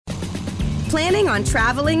Planning on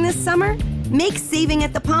traveling this summer? Make saving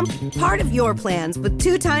at the pump part of your plans with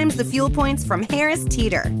 2 times the fuel points from Harris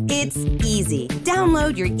Teeter. It's easy.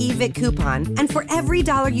 Download your eVic coupon, and for every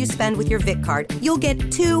 $1 you spend with your Vic card, you'll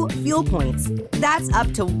get 2 fuel points. That's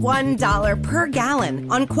up to $1 per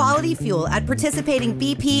gallon on quality fuel at participating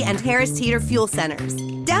BP and Harris Teeter fuel centers.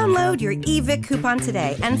 Download your eVic coupon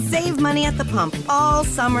today and save money at the pump all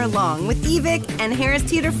summer long with eVic and Harris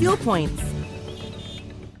Teeter fuel points.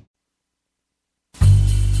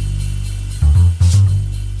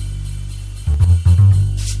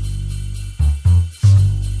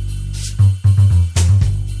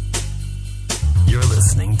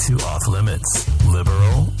 To Off Limits,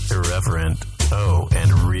 liberal, irreverent,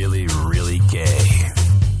 and really, really gay.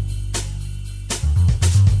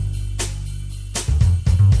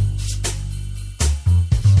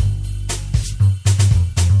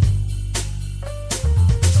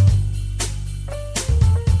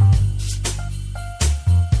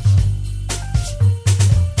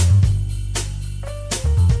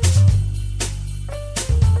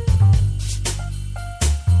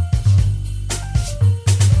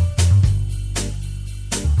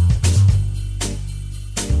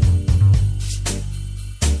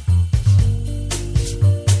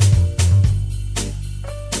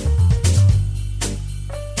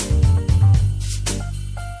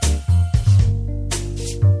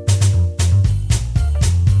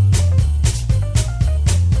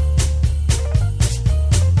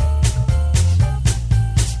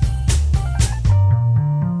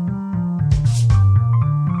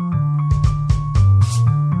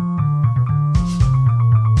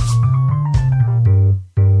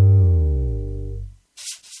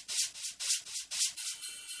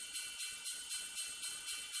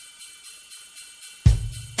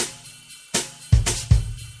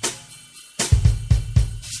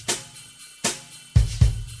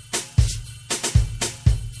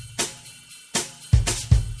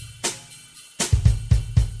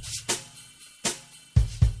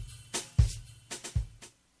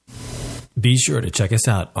 Be sure to check us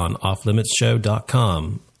out on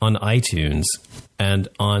offlimitsshow.com, on iTunes, and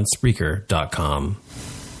on Spreaker.com.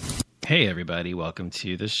 Hey, everybody. Welcome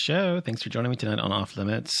to the show. Thanks for joining me tonight on Off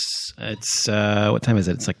Limits. It's, what time is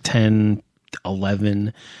it? It's like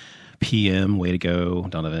 10:11 p.m. Way to go,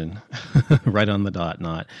 Donovan. Right on the dot,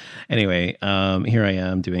 not. Anyway, here I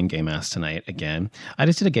am doing Gay Mass tonight again. I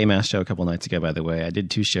just did a Gay Mass show a couple nights ago, by the way. I did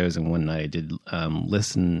 2 shows in one night. I did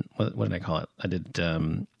what did I call it? I did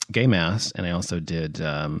Gay Mass, and I also did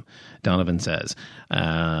Donovan Says,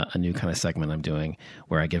 a new kind of segment I'm doing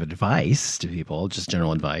where I give advice to people, just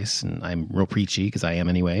general advice, and I'm real preachy because I am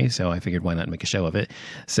anyway, so I figured why not make a show of it.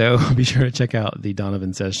 So be sure to check out the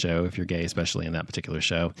Donovan Says show if you're gay, especially in that particular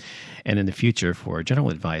show, and in the future for general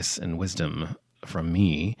advice and wisdom from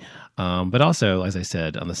me. But also, as I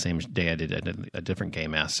said, on the same day I did a different Gay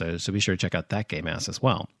Mass, so be sure to check out that Gay Mass as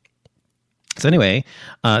well. So anyway,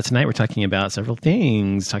 tonight we're talking about several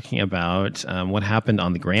things, talking about what happened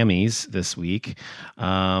on the Grammys this week,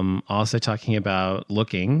 also talking about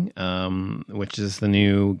Looking, which is the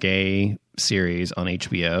new gay series on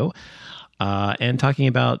HBO, and talking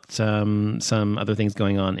about some other things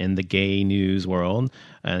going on in the gay news world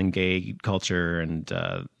and gay culture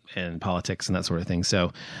and politics and that sort of thing.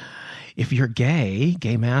 So if you're gay,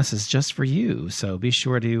 Gay Mass is just for you. So be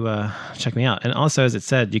sure to check me out. And also, as it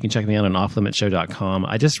said, you can check me out on offlimitsshow.com.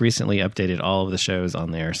 I just recently updated all of the shows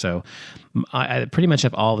on there. So I pretty much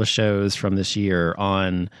have all the shows from this year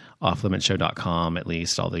on offlimitsshow.com, at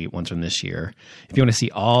least all the ones from this year. If you want to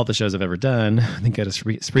see all the shows I've ever done, then go to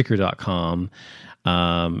Spreaker.com.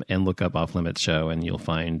 And look up Off Limits Show, and you'll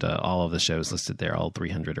find all of the shows listed there, all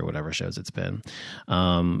 300 or whatever shows it's been.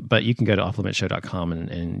 But you can go to offlimitsshow.com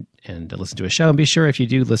and listen to a show. And be sure, if you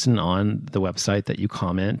do listen on the website, that you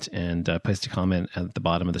comment and post a comment at the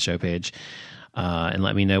bottom of the show page. And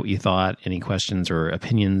let me know what you thought, any questions or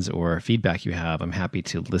opinions or feedback you have. I'm happy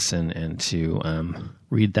to listen and to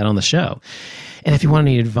read that on the show. And if you want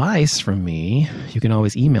any advice from me, you can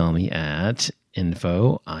always email me at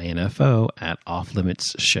info at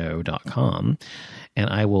offlimitsshow.com, and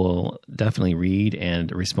I will definitely read and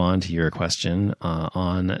respond to your question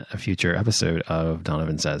on a future episode of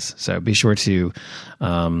Donovan Says. So be sure to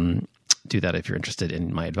do that if you're interested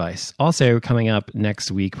in my advice. Also, coming up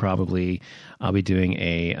next week, probably, I'll be doing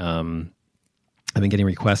I've been getting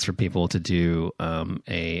requests for people to do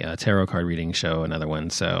a tarot card reading show, another one.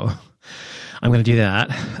 So I'm going to do that.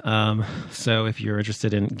 So if you're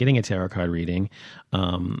interested in getting a tarot card reading,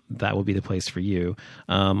 that will be the place for you.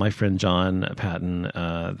 My friend John Patton,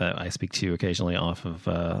 that I speak to occasionally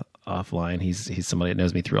offline, he's somebody that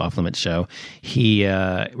knows me through Off Limits Show. He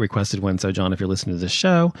requested one. So John, if you're listening to this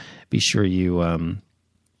show, be sure you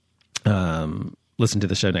listen to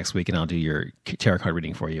the show next week, and I'll do your tarot card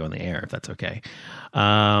reading for you on the air, if that's okay.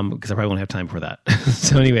 Because I probably won't have time for that.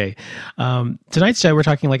 So anyway, tonight's show, we're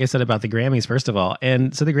talking, like I said, about the Grammys, first of all.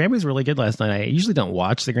 And so the Grammys were really good last night. I usually don't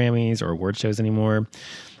watch the Grammys or award shows anymore,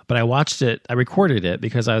 but I watched it. I recorded it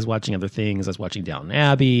because I was watching other things. I was watching Downton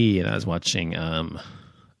Abbey, and I was watching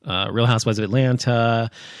Real Housewives of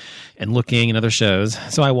Atlanta and Looking and other shows.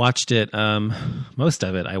 So I watched it. Most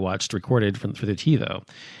of it I watched recorded for the TiVo.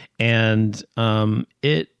 And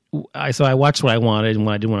so I watched what I wanted, and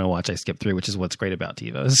what I didn't want to watch, I skipped through, which is what's great about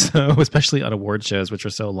TiVo. So especially on award shows, which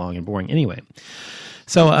are so long and boring anyway.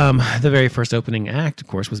 So the very first opening act, of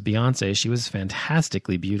course, was Beyonce. She was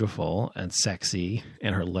fantastically beautiful and sexy,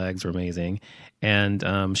 and her legs were amazing. And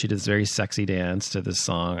she did this very sexy dance to this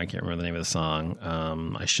song. I can't remember the name of the song.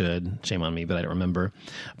 I should. Shame on me, but I don't remember.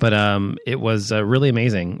 But it was really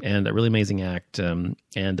amazing, and a really amazing act, and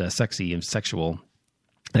sexy and sexual.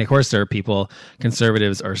 And of course, there are people,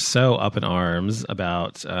 conservatives are so up in arms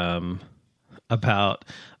about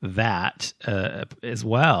that, as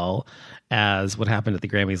well as what happened at the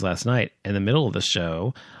Grammys last night in the middle of the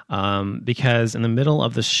show. Because in the middle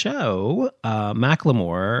of the show,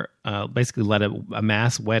 Macklemore basically led a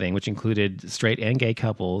mass wedding, which included straight and gay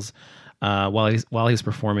couples, while he was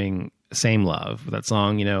performing "Same Love," that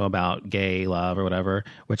song, about gay love or whatever,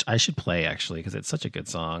 which I should play actually because it's such a good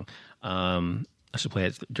song. I should play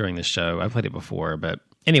it during the show. I played it before, but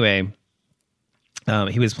anyway,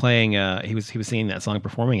 he was playing. He was singing that song,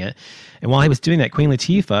 performing it, and while he was doing that, Queen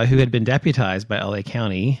Latifah, who had been deputized by LA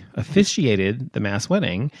County, officiated the mass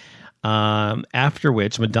wedding. After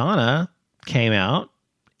which, Madonna came out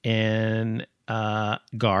in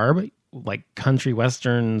garb, like country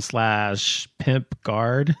western / pimp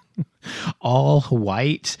guard, all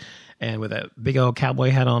white, and with a big old cowboy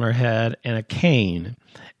hat on her head and a cane.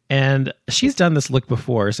 And she's done this look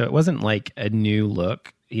before, so it wasn't like a new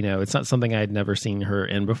look. It's not something I'd never seen her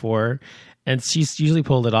in before. And she's usually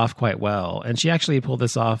pulled it off quite well. And she actually pulled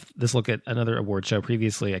this look at another award show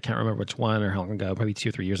previously. I can't remember which one or how long ago, probably 2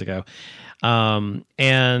 or 3 years ago.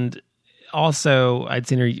 And also, I'd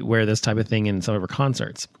seen her wear this type of thing in some of her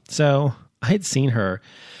concerts. So I had seen her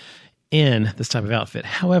in this type of outfit.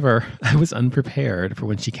 However, I was unprepared for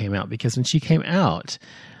when she came out, because when she came out,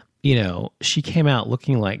 she came out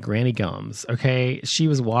looking like Granny Gums, okay? She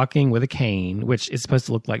was walking with a cane, which is supposed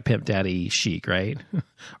to look like Pimp Daddy chic, right?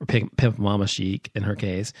 Or Pimp Mama chic in her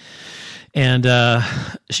case. And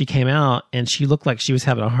she came out, and she looked like she was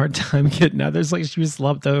having a hard time getting out. There's like she was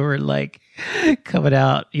slumped over and like coming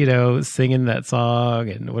out, singing that song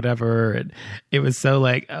and whatever. And it was so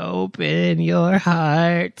like, open your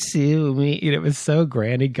heart to me. It was so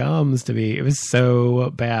Granny Gums to me. It was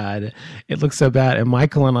so bad. It looked so bad. And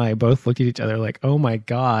Michael and I both looked at each other like, oh my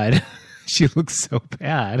God, she looks so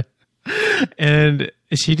bad. And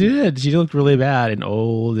she did. She looked really bad and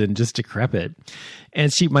old and just decrepit. And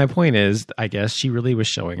my point is, I guess she really was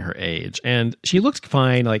showing her age, and she looked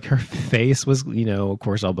fine. Like her face was, of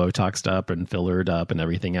course, all Botoxed up and fillered up and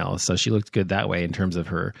everything else. So she looked good that way in terms of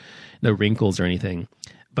her, no wrinkles or anything,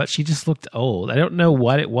 but she just looked old. I don't know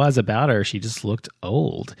what it was about her. She just looked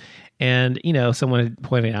old. And, someone had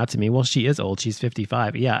pointed out to me, well, she is old. She's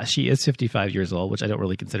 55. Yeah, she is 55 years old, which I don't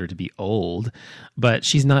really consider to be old, but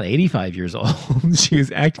she's not 85 years old. She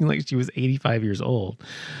was acting like she was 85 years old.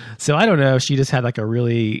 So I don't know. She just had like a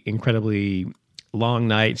really incredibly long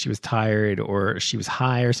night. She was tired, or she was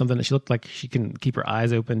high or something. She looked like she couldn't keep her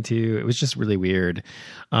eyes open too. It was just really weird.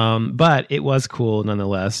 But it was cool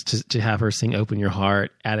nonetheless to have her sing Open Your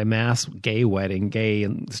Heart at a mass gay wedding, gay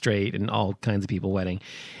and straight and all kinds of people wedding.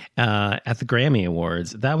 At the Grammy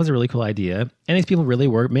Awards. That was a really cool idea. And these people really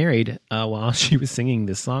were married while she was singing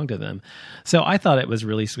this song to them. So I thought it was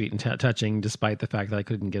really sweet and touching, despite the fact that I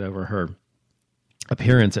couldn't get over her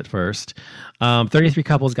appearance at first. 33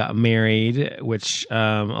 couples got married, which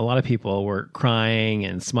a lot of people were crying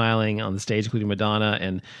and smiling on the stage, including Madonna,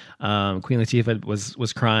 and Queen Latifah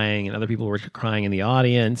was crying, and other people were crying in the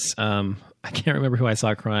audience. I can't remember who I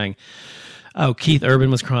saw crying. Oh, Keith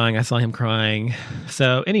Urban was crying. I saw him crying.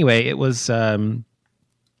 So anyway, it was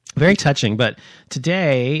very touching. But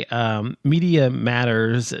today,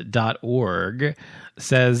 MediaMatters.org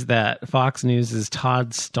says that Fox News'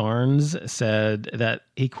 Todd Starnes said that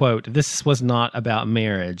he, quote, "This was not about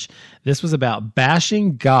marriage. This was about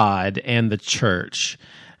bashing God and the church."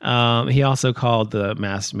 He also called the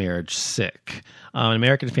mass marriage sick.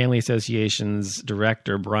 American Family Association's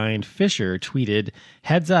director Brian Fisher tweeted,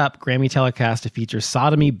 "Heads up, Grammy telecast to feature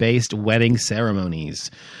sodomy-based wedding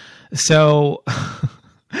ceremonies." So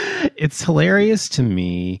it's hilarious to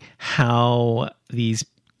me how these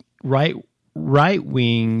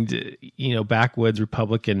right-winged, backwoods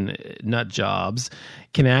Republican nut jobs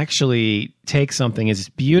can actually take something as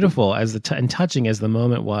beautiful as and touching as the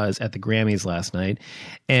moment was at the Grammys last night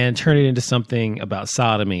and turn it into something about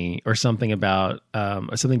sodomy or something about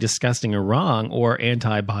or something disgusting or wrong or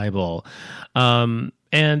anti-Bible.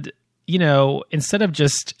 Instead of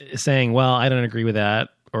just saying, well, I don't agree with that,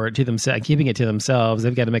 or to themselves, keeping it to themselves,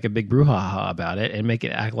 they've got to make a big brouhaha about it and make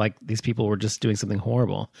it act like these people were just doing something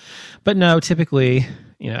horrible. But no, typically,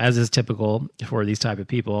 as is typical for these type of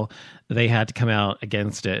people, they had to come out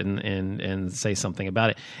against it and say something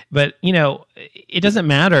about it. But, it doesn't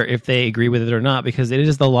matter if they agree with it or not, because it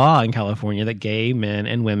is the law in California that gay men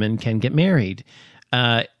and women can get married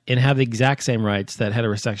and have the exact same rights that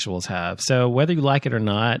heterosexuals have. So whether you like it or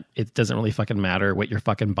not, it doesn't really fucking matter what your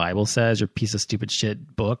fucking Bible says, your piece of stupid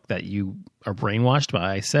shit book that you are brainwashed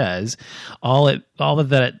by says. All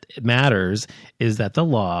that matters is that the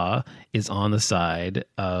law is on the side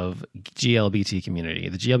of GLBT community.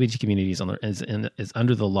 The GLBT community is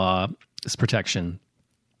under the law's protection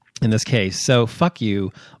in this case. So fuck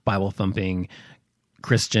you, Bible thumping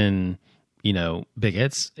Christian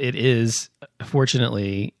bigots. It is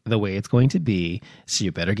fortunately the way it's going to be, so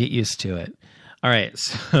you better get used to it. All right,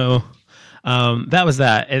 so that was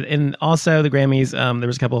that. And also the Grammys, there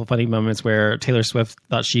was a couple of funny moments where Taylor Swift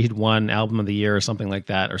thought she had won Album of the Year or something like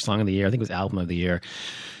that, or Song of the Year. I think it was Album of the Year.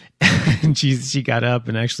 And she got up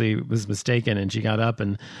and actually was mistaken, and she got up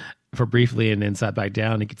and for briefly and then sat back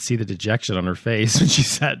down. You could see the dejection on her face when she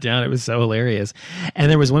sat down. It was so hilarious. And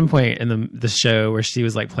there was one point in the show where she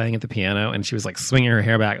was like playing at the piano and she was like swinging her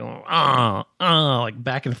hair back, like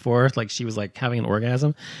back and forth, like she was like having an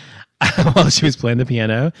orgasm while she was playing the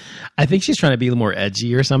piano. I think she's trying to be a little more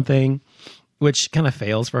edgy or something, which kind of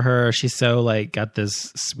fails for her. She's so like got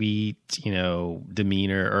this sweet,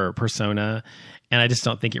 demeanor or persona. And I just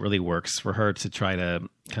don't think it really works for her to try to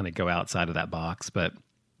kind of go outside of that box. But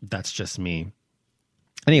that's just me.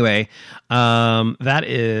 Anyway, that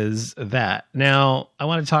is that. Now, I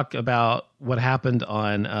want to talk about what happened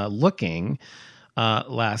on Looking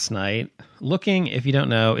last night. Looking, if you don't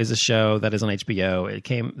know, is a show that is on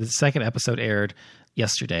HBO. The second episode aired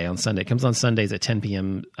yesterday on Sunday. It comes on Sundays at 10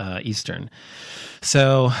 p.m. Eastern.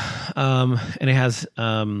 So, and it has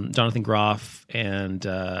Jonathan Groff and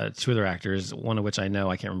two other actors, one of which I know,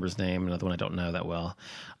 I can't remember his name, another one I don't know that well.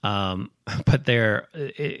 But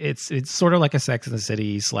it's sort of like a Sex and the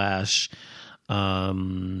City slash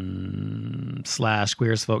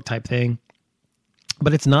Queer as Folk type thing.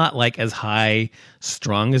 But it's not like as high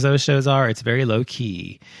strung as those shows are. It's very low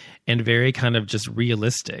key and very kind of just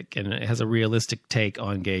realistic. And it has a realistic take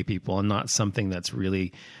on gay people and not something that's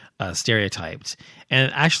really stereotyped.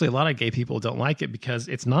 And actually a lot of gay people don't like it because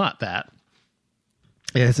it's not that.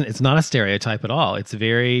 It's not a stereotype at all. It's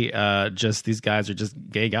very just these guys are just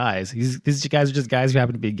gay guys. These guys are just guys who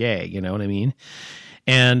happen to be gay. You know what I mean?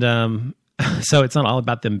 And so it's not all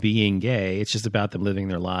about them being gay. It's just about them living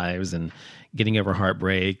their lives and getting over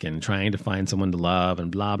heartbreak and trying to find someone to love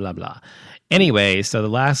and blah, blah, blah. Anyway, so the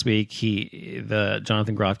last week, the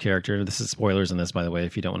Jonathan Groff character, this is spoilers in this, by the way,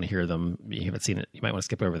 if you don't want to hear them, you haven't seen it, you might want to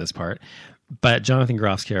skip over this part. But Jonathan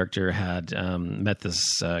Groff's character had met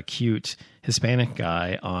this cute Hispanic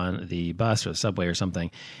guy on the bus or the subway or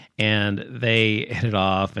something, and they hit it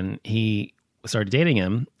off, and he started dating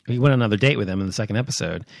him. He went on another date with him in the second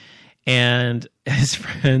episode. And his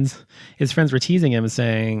friends were teasing him and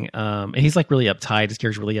saying, and he's like really uptight. His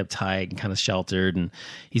character's really uptight and kind of sheltered, and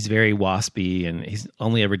he's very waspy, and he's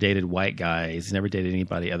only ever dated white guys. He's never dated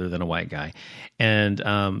anybody other than a white guy. And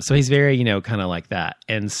so he's very, kind of like that.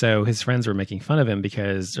 And so his friends were making fun of him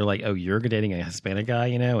because they're like, oh, you're dating a Hispanic guy,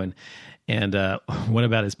 and what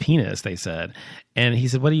about his penis? They said, and he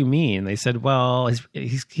said, "What do you mean?" They said, "Well,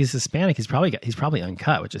 he's Hispanic. He's probably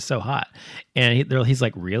uncut, which is so hot." And he's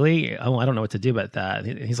like, "Really? Oh, I don't know what to do about that."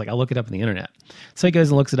 He's like, "I'll look it up on the internet." So he goes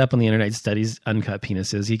and looks it up on the internet, studies uncut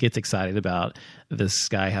penises. He gets excited about this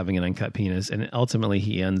guy having an uncut penis, and ultimately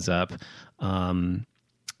he ends up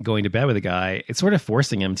going to bed with a guy. It's sort of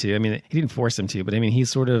forcing him to. I mean, he didn't force him to, but I mean,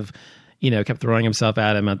 he's sort of kept throwing himself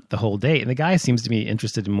at him at the whole date. And the guy seems to be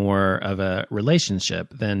interested in more of a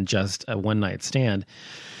relationship than just a one-night stand.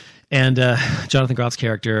 And Jonathan Groff's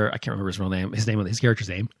character, I can't remember his character's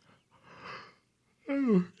name.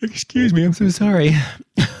 Oh, excuse me, I'm so sorry.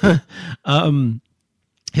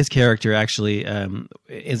 his character actually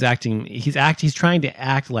is acting. He's trying to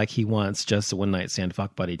act like he wants just a one night stand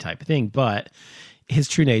fuck buddy type of thing, but his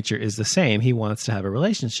true nature is the same. He wants to have a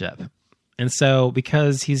relationship. And so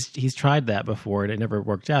because he's tried that before and it never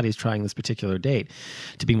worked out, he's trying this particular date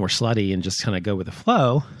to be more slutty and just kind of go with the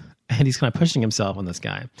flow. And he's kind of pushing himself on this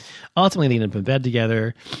guy. Ultimately, they end up in bed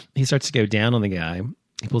together. He starts to go down on the guy.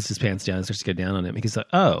 He pulls his pants down and starts to go down on him. He's like,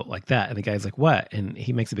 oh, like that. And the guy's like, what? And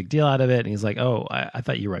he makes a big deal out of it. And he's like, oh, I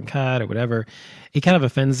thought you were uncut or whatever. He kind of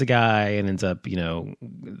offends the guy and ends up,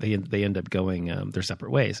 they end up going their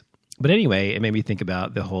separate ways. But anyway, it made me think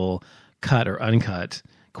about the whole cut or uncut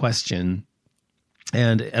question.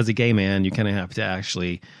 And as a gay man, you kind of have to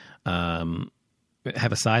actually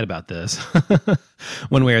have a side about this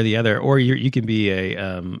one way or the other. Or you can be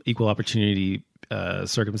a equal opportunity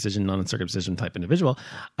circumcision, non-circumcision type individual.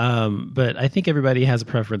 But I think everybody has a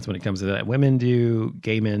preference when it comes to that. Women do,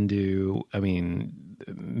 gay men do. I mean,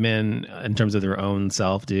 men in terms of their own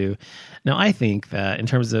self do. Now, I think that in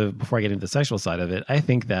terms of, before I get into the sexual side of it, I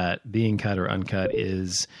think that being cut or uncut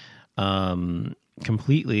is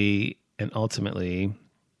completely and ultimately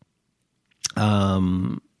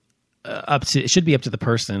it should be up to the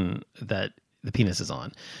person that the penis is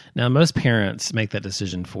on. Now, most parents make that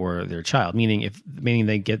decision for their child, meaning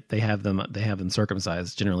they have them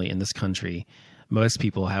circumcised. Generally, in this country, most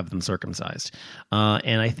people have them circumcised,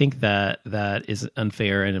 and I think that is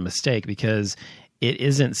unfair and a mistake because it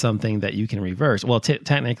isn't something that you can reverse. Well,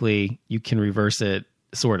 technically, you can reverse it,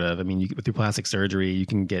 sort of. I mean, through plastic surgery, you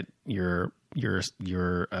can get your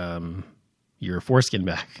foreskin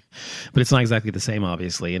back, but it's not exactly the same,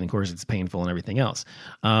 obviously. And of course it's painful and everything else.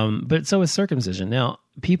 But so is circumcision. Now,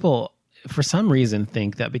 people for some reason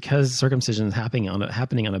think that because circumcision is happening on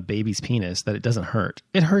a baby's penis, that it doesn't hurt.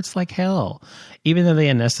 It hurts like hell, even though they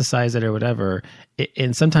anesthetize it or whatever.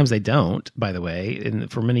 And sometimes they don't, by the way,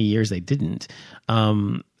 and for many years they didn't.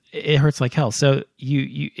 It hurts like hell. So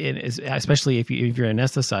especially if you're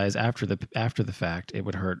anesthetized after the fact, it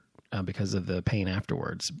would hurt. Because of the pain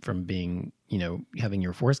afterwards from being, having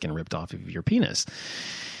your foreskin ripped off of your penis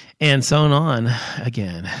and so on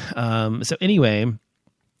again. So anyway,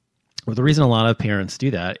 well, the reason a lot of parents do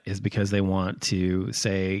that is because they want to,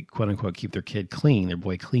 say, quote unquote, keep their kid clean, their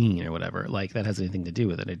boy clean or whatever. Like that has anything to do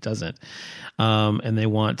with it. It doesn't. And they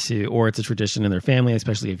want to, or it's a tradition in their family,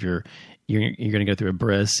 especially if you're going to go through a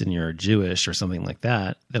bris and you're Jewish or something like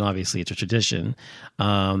that, then obviously it's a tradition.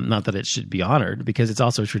 Not that it should be honored, because it's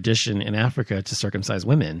also a tradition in Africa to circumcise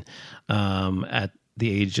women at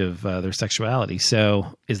the age of their sexuality.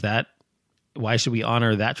 So why should we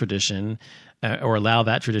honor that tradition or allow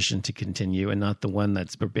that tradition to continue and not the one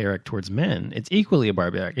that's barbaric towards men? It's equally a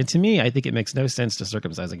barbaric. And to me, I think it makes no sense to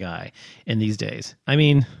circumcise a guy in these days. I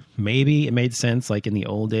mean, maybe it made sense like in the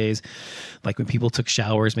old days, like when people took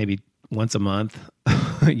showers maybe once a month,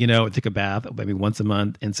 took a bath maybe once a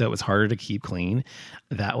month. And so it was harder to keep clean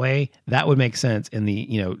that way. That would make sense in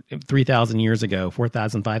the, 3,000 years ago,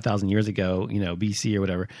 4,000, 5,000 years ago, BC or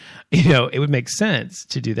whatever, it would make sense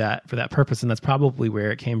to do that for that purpose. And that's probably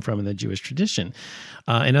where it came from in the Jewish tradition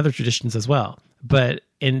and other traditions as well. But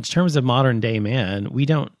in terms of modern day man, we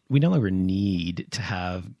no longer need to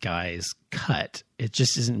have guys cut. It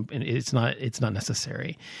just isn't, it's not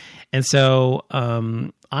necessary. And so,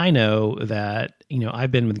 I know that,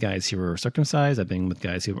 I've been with guys who are circumcised. I've been with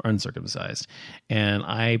guys who are uncircumcised, and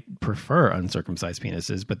I prefer uncircumcised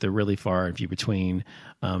penises, but they're really far and few between.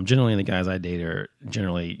 Generally the guys I date are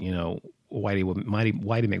generally,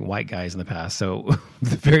 whitey make white guys in the past. So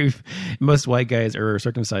most white guys are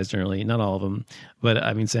circumcised generally, not all of them, but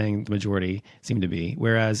I mean, saying the majority seem to be.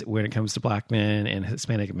 Whereas when it comes to black men and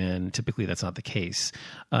Hispanic men, typically that's not the case.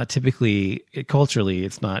 Typically, culturally,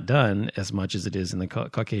 it's not done as much as it is in the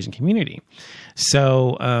Caucasian community.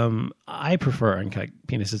 So I prefer uncut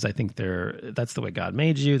penises. I think that's the way God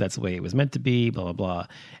made you. That's the way it was meant to be, blah, blah, blah.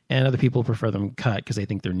 And other people prefer them cut because they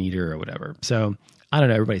think they're neater or whatever. So I don't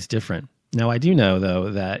know. Everybody's different. Now, I do know,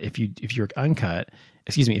 though, that if you're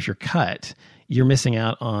cut, you're missing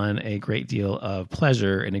out on a great deal of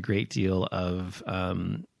pleasure and a great deal of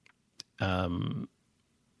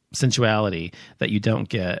sensuality that you don't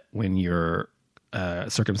get when you're a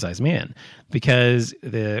circumcised man. Because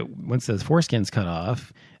once the foreskin's cut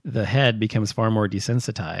off, the head becomes far more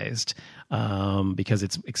desensitized because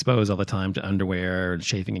it's exposed all the time to underwear and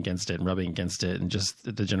chafing against it and rubbing against it and just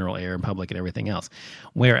the general air in public and everything else.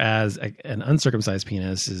 Whereas an uncircumcised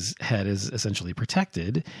penis's head is essentially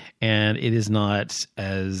protected, and it is not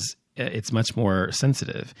as it's much more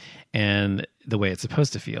sensitive and the way it's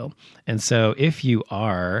supposed to feel. And so if you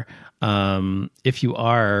are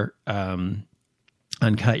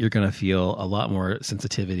uncut, you're going to feel a lot more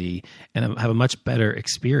sensitivity and have a much better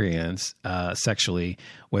experience sexually,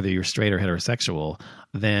 whether you're straight or heterosexual,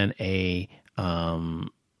 than a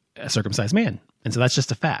circumcised man. And so that's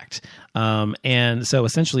just a fact. And so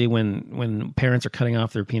essentially, when parents are cutting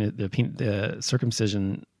off their penis, the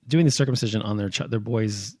circumcision, doing the circumcision on their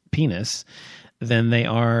boy's penis, then they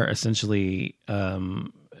are essentially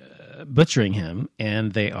butchering him,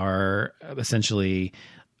 and they are essentially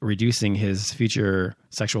reducing his future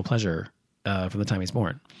sexual pleasure from the time he's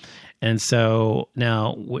born. And so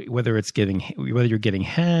now, whether you're getting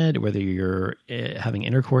head, whether you're having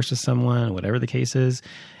intercourse with someone, whatever the case is,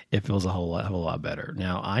 it feels a whole lot better.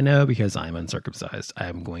 Now, I know because I'm uncircumcised.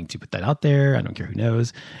 I'm going to put that out there. I don't care who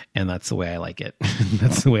knows. And that's the way I like it.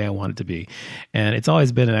 That's the way I want it to be. And it's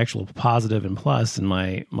always been an actual positive and plus in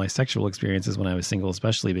my sexual experiences when I was single,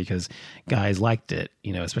 especially because guys liked it,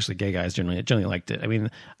 especially gay guys generally liked it. I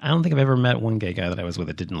mean, I don't think I've ever met one gay guy that I was with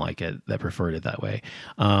that didn't like it, that preferred it that way.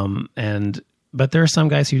 But there are some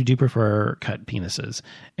guys who do prefer cut penises,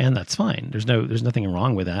 and that's fine. There's nothing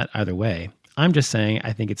wrong with that either way. I'm just saying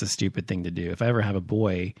I think it's a stupid thing to do. If I ever have a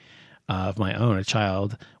boy of my own, a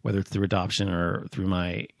child, whether it's through adoption or through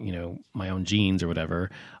my own genes or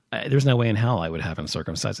whatever, there's no way in hell I would have him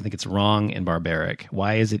circumcised. I think it's wrong and barbaric.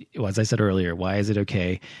 Why is it, as I said earlier, why is it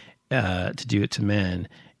okay to do it to men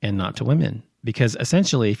and not to women? Because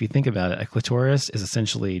essentially, if you think about it, a clitoris is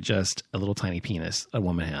essentially just a little tiny penis a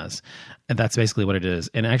woman has. And that's basically what it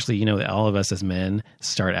is. And actually, that all of us as men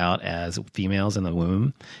start out as females in the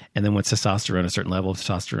womb. And then once testosterone, a certain level of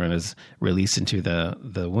testosterone is released into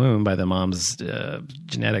the womb by the mom's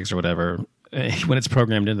genetics or whatever, when it's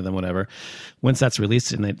programmed into them, whatever, once that's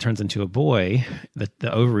released and it turns into a boy,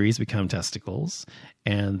 the ovaries become testicles,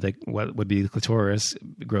 and what would be the clitoris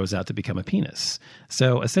grows out to become a penis.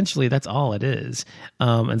 So essentially, that's all it is.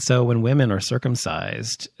 And so when women are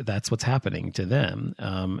circumcised, that's what's happening to them.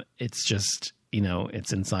 It's just,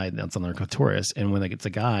 it's inside, that's on their clitoris, and when it's a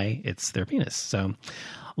guy, it's their penis. So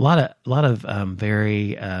a lot of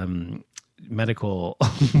very medical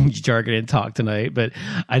jargon and talk tonight, but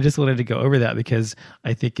I just wanted to go over that because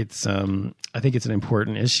I think it's an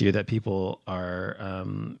important issue that people are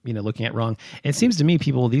looking at wrong. It seems to me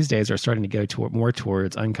people these days are starting to go more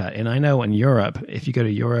towards uncut. And I know in Europe, if you go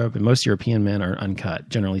to Europe, and most European men are uncut,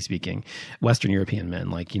 generally speaking, Western European men,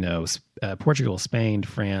 like Portugal, Spain,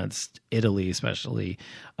 France, Italy, especially,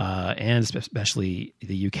 and especially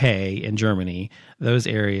the UK and Germany. Those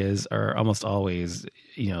areas are almost always,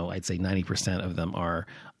 I'd say 90% of them are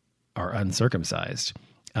uncircumcised.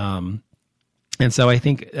 And so I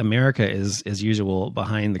think America is, as usual,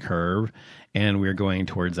 behind the curve, and we're going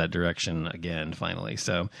towards that direction again, finally.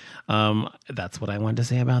 So that's what I wanted to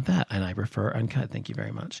say about that, and I prefer uncut. Thank you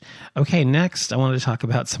very much. Okay, next, I wanted to talk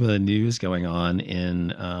about some of the news going on in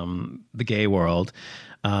the gay world.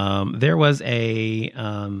 There was a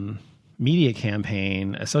media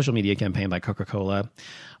campaign, a social media campaign by Coca-Cola,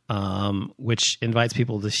 which invites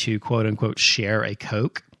people to quote unquote share a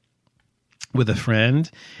Coke with a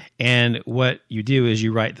friend. And what you do is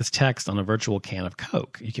you write this text on a virtual can of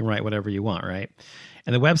Coke. You can write whatever you want, right?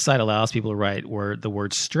 And the website allows people to write the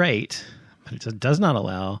word straight, but it does not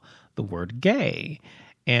allow the word gay.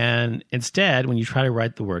 And instead, when you try to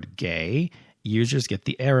write the word gay, users get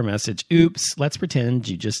the error message, oops, let's pretend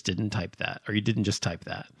you just didn't type that, or you didn't just type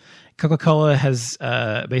that. Coca-Cola has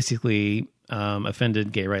basically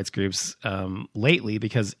offended gay rights groups lately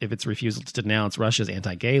because of its refusal to denounce Russia's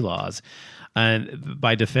anti-gay laws. And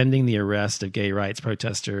by defending the arrest of gay rights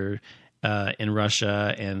protester in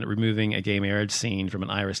Russia and removing a gay marriage scene from an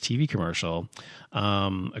Iris TV commercial,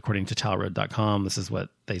 according to Talroad.com, this is what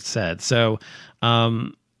they said. So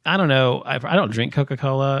I don't know. I don't drink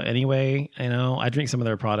Coca-Cola anyway. I drink some of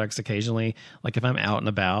their products occasionally. Like if I'm out and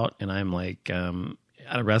about and I'm like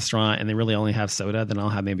at a restaurant and they really only have soda, then I'll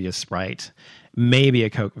have maybe a Sprite, maybe a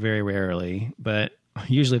Coke, very rarely. But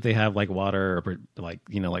usually if they have like water or like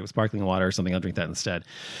sparkling water or something, I'll drink that instead.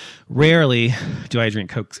 Rarely do I drink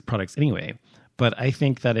Coke products anyway. But I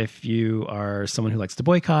think that if you are someone who likes to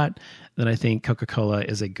boycott, then I think Coca-Cola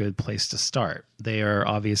is a good place to start. They are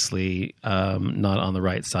obviously not on the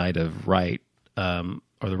right side of or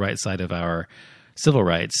the right side of our civil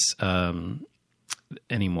rights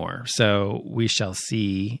anymore. So we shall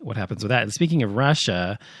see what happens with that. And speaking of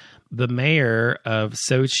Russia, the mayor of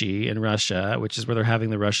Sochi in Russia, which is where they're having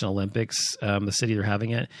the Russian Olympics, the city they're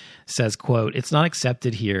having it, says, quote, "It's not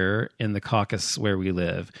accepted here in the Caucasus where we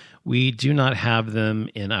live. We do not have them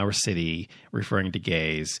in our city, referring to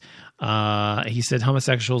gays. He said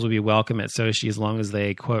homosexuals will be welcome at Sochi as long as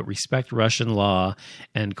they, quote, respect Russian law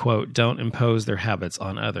and, quote, don't impose their habits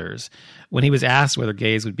on others. When he was asked whether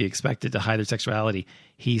gays would be expected to hide their sexuality,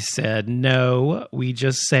 he said, no, we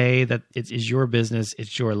just say that it is your business,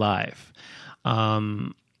 it's your life.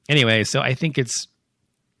 Anyway, so I think it's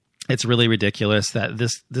really ridiculous that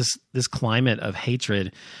this climate of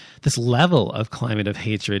hatred, this level of climate of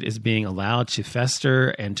hatred is being allowed to fester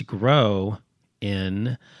and to grow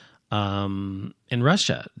in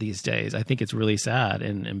Russia these days. I think it's really sad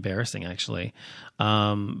and embarrassing, actually.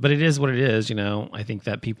 But it is what it is. You know, I think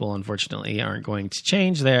that people, unfortunately, aren't going to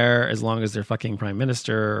change there as long as their fucking prime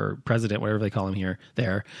minister or president, whatever they call him here,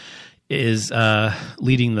 there is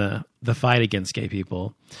leading the fight against gay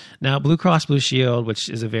people. Now, Blue Cross Blue Shield, which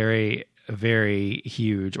is a very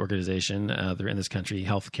huge organization, they're in this country,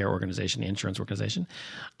 healthcare organization, insurance organization.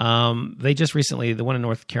 They just recently, the one in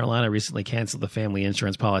North Carolina recently canceled the family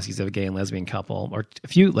insurance policies of a gay and lesbian couple, or a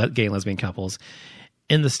few gay and lesbian couples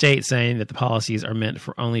in the state, saying that the policies are meant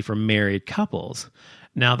for only for married couples.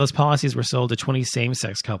 Now, those policies were sold to 20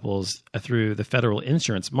 same-sex couples through the federal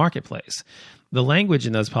insurance marketplace. The language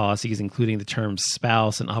in those policies, including the terms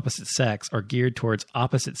spouse and opposite sex, are geared towards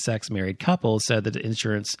opposite-sex married couples, said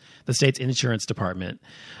the state's insurance department.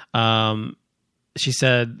 She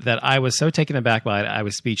said that I was so taken aback by it, I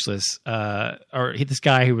was speechless. This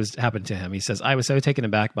guy who happened to him, he says, I was so taken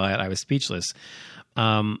aback by it, I was speechless.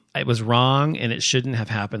 It was wrong, and it shouldn't have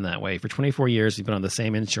happened that way. For 24 years, we've been on the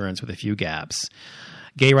same insurance with a few gaps.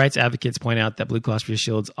 Gay rights advocates point out that Blue Cross Blue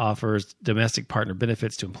Shield offers domestic partner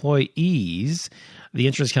benefits to employees. The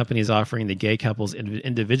insurance company is offering the gay couples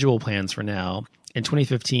individual plans for now. In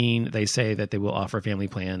 2015, they say that they will offer a family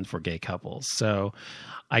plan for gay couples. So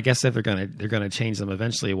I guess if they're gonna change them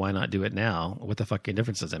eventually, why not do it now? What the fucking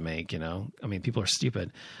difference does it make? You know, I mean, people are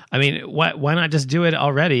stupid. I mean, why not just do it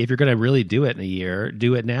already? If you're gonna really do it in a year,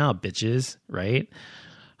 do it now, bitches, right?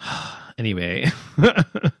 Anyway,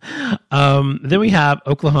 then we have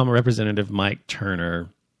Oklahoma Representative Mike Turner.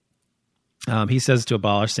 He says to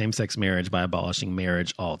abolish same-sex marriage by abolishing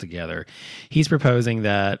marriage altogether. He's proposing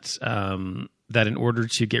that that in order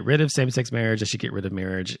to get rid of same-sex marriage, they should get rid of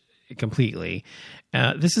marriage completely.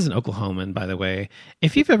 This is an Oklahoman, by the way.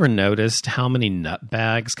 If you've ever noticed how many nut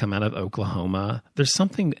bags come out of Oklahoma, there's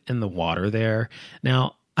something in the water there.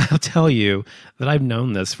 Now, I'll tell you that I've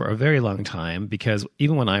known this for a very long time, because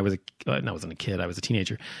even when I wasn't a kid, I was a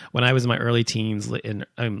teenager. When I was in my early teens,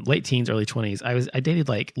 late teens, early 20s, I dated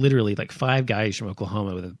literally 5 guys from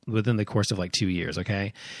Oklahoma within the course of 2 years.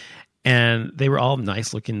 Okay. And they were all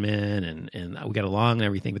nice looking men and we got along and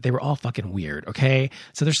everything, but they were all fucking weird. Okay.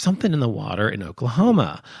 So there's something in the water in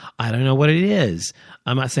Oklahoma. I don't know what it is.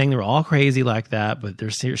 I'm not saying they're all crazy like that, but there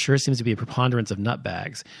sure seems to be a preponderance of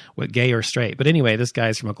nutbags, what gay or straight. But anyway, this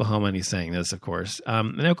guy's from Oklahoma and he's saying this, of course.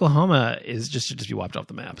 And Oklahoma is should just be wiped off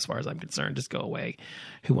the map as far as I'm concerned. Just go away.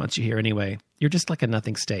 Who wants you here anyway? You're just like a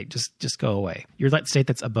nothing state. Just go away. You're that state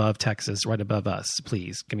that's above Texas, right above us.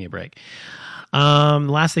 Please give me a break. The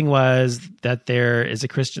last thing was that there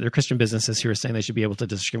are Christian businesses who are saying they should be able to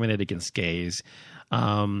discriminate against gays.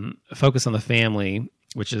 Focus on the Family,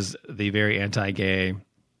 which is the very anti-gay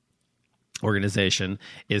organization,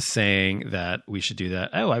 is saying that we should do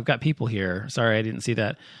that. Oh, I've got people here. Sorry, I didn't see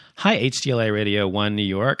that. Hi, HTLA Radio 1 New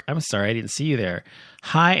York. I'm sorry, I didn't see you there.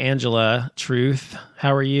 Hi, Angela Truth.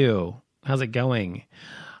 How are you? How's it going?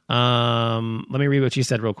 Let me read what you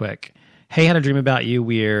said real quick. Hey, had a dream about you.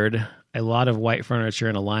 Weird. A lot of white furniture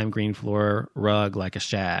and a lime green floor rug like a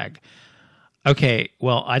shag. Okay,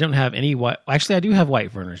 well, I don't have any white. Actually, I do have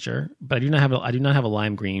white furniture, but I do not have a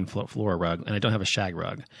lime green floor rug, and I don't have a shag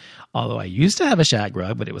rug. Although I used to have a shag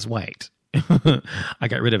rug, but it was white. I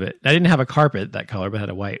got rid of it. I didn't have a carpet that color, but I had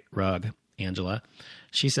a white rug. Angela,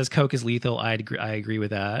 she says Coke is lethal. I agree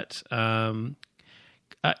with that.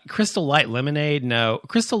 Crystal Light lemonade. No,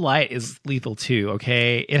 Crystal Light is lethal too.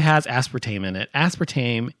 Okay. It has aspartame in it.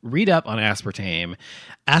 Aspartame, read up on aspartame.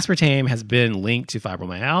 Aspartame has been linked to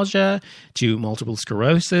fibromyalgia, to multiple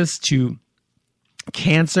sclerosis, to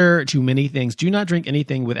cancer, to many things. Do not drink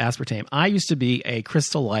anything with aspartame. I used to be a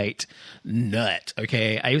Crystal Light nut.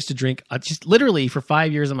 Okay. I used to drink just literally for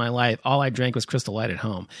 5 years of my life. All I drank was Crystal Light at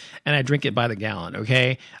home, and I drink it by the gallon.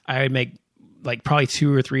 Okay. I would make probably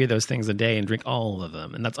 2 or 3 of those things a day and drink all of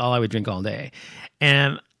them. And that's all I would drink all day.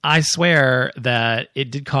 And I swear that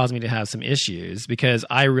it did cause me to have some issues, because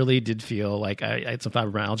I really did feel like I had some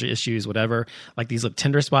fibromyalgia issues, whatever, like these little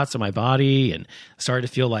tender spots on my body, and started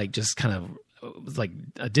to feel like just kind of like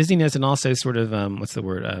a dizziness, and also sort of, what's the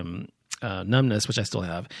word? numbness, which I still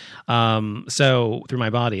have. So through my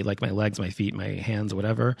body, like my legs, my feet, my hands,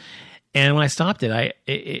 whatever. And when I stopped it,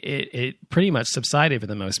 it pretty much subsided for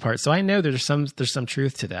the most part. So I know there's some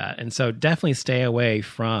truth to that. And so definitely stay away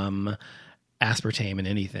from aspartame in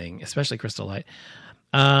anything, especially Crystal Light.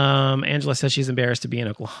 Angela says she's embarrassed to be in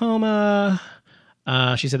Oklahoma.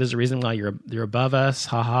 She said there's a reason why you're above us.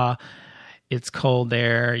 Haha. It's cold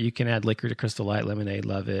there. You can add liquor to Crystal Light lemonade.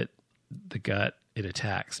 Love it. The gut, it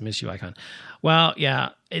attacks. Miss you, icon. Well, yeah,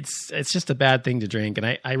 it's just a bad thing to drink,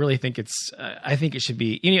 and I really think I think it should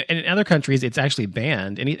be. And in other countries, it's actually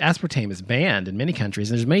banned. And aspartame is banned in many countries,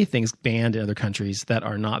 and there's many things banned in other countries that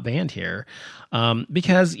are not banned here,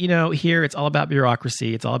 because here it's all about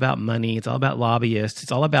bureaucracy, it's all about money, it's all about lobbyists,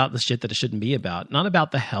 it's all about the shit that it shouldn't be about, not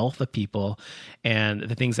about the health of people and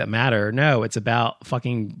the things that matter. No, it's about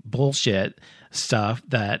fucking bullshit stuff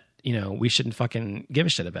that we shouldn't fucking give a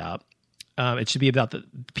shit about. It should be about the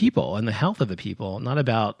people and the health of the people, not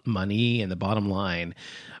about money and the bottom line.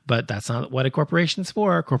 But that's not what a corporation's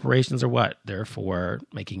for. Corporations are what? They're for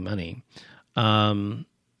making money.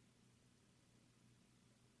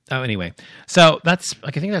 Anyway. So I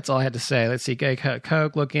think that's all I had to say. Let's see.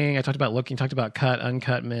 Coke looking. I talked about cut,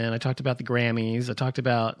 uncut men. I talked about the Grammys. I talked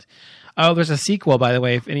about, there's a sequel, by the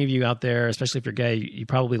way. If any of you out there, especially if you're gay, you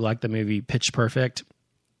probably like the movie Pitch Perfect.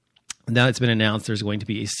 Now it's been announced there's going to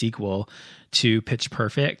be a sequel to Pitch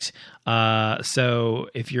Perfect. So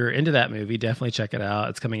if you're into that movie, definitely check it out.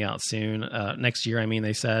 It's coming out soon. Next year,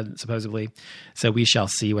 they said, supposedly. So we shall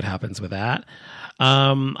see what happens with that.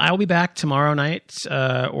 I will be back tomorrow night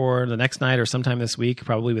or the next night or sometime this week,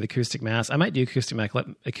 probably with Acoustic Mass. I might do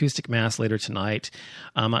Acoustic Mass later tonight.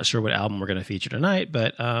 I'm not sure what album we're going to feature tonight,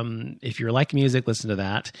 but if you like music, listen to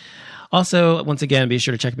that. Also, once again, be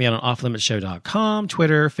sure to check me out on offlimitshow.com,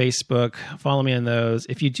 Twitter, Facebook. Follow me on those.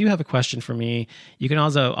 If you do have a question for me, you can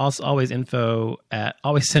also always send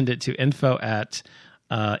it to info at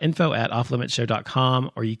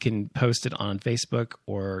offlimitshow.com, or you can post it on Facebook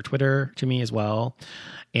or Twitter to me as well.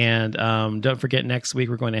 And don't forget, next week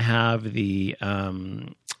we're going to have the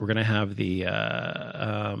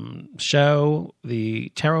show,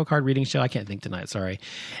 the tarot card reading show. I can't think tonight, sorry.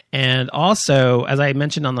 And also, as I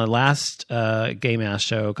mentioned on the last Gay Mass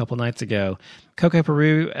show a couple nights ago, Coco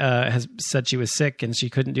Peru has said she was sick and she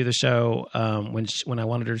couldn't do the show when I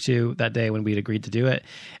wanted her to that day when we'd agreed to do it.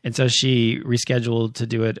 And so she rescheduled to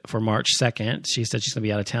do it for March 2nd. She said she's going to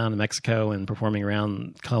be out of town in Mexico and performing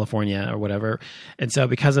around California or whatever. And so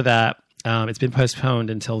because of that, it's been postponed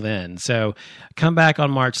until then. So come back on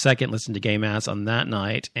March 2nd, listen to Gay Mass on that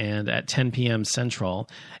night, and at 10 p.m. Central,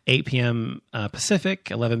 8 p.m. Pacific,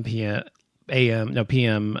 11 p.m.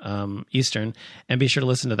 PM Eastern, and be sure to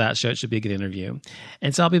listen to that show. It should be a good interview.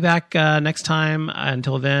 And so I'll be back next time.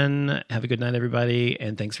 Until then, have a good night, everybody,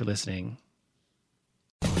 and thanks for listening.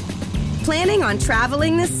 Planning on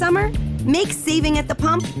traveling this summer? Make saving at the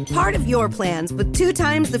pump part of your plans with 2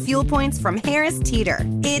 times the fuel points from Harris Teeter.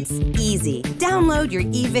 It's easy. Download your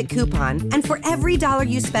eVic coupon, and for every $1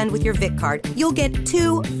 you spend with your Vic card, you'll get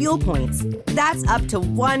 2 fuel points. That's up to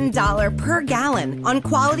 $1 per gallon on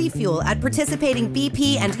quality fuel at participating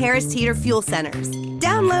BP and Harris Teeter fuel centers.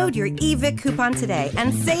 Download your eVic coupon today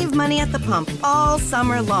and save money at the pump all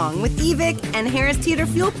summer long with eVic and Harris Teeter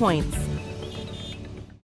fuel points.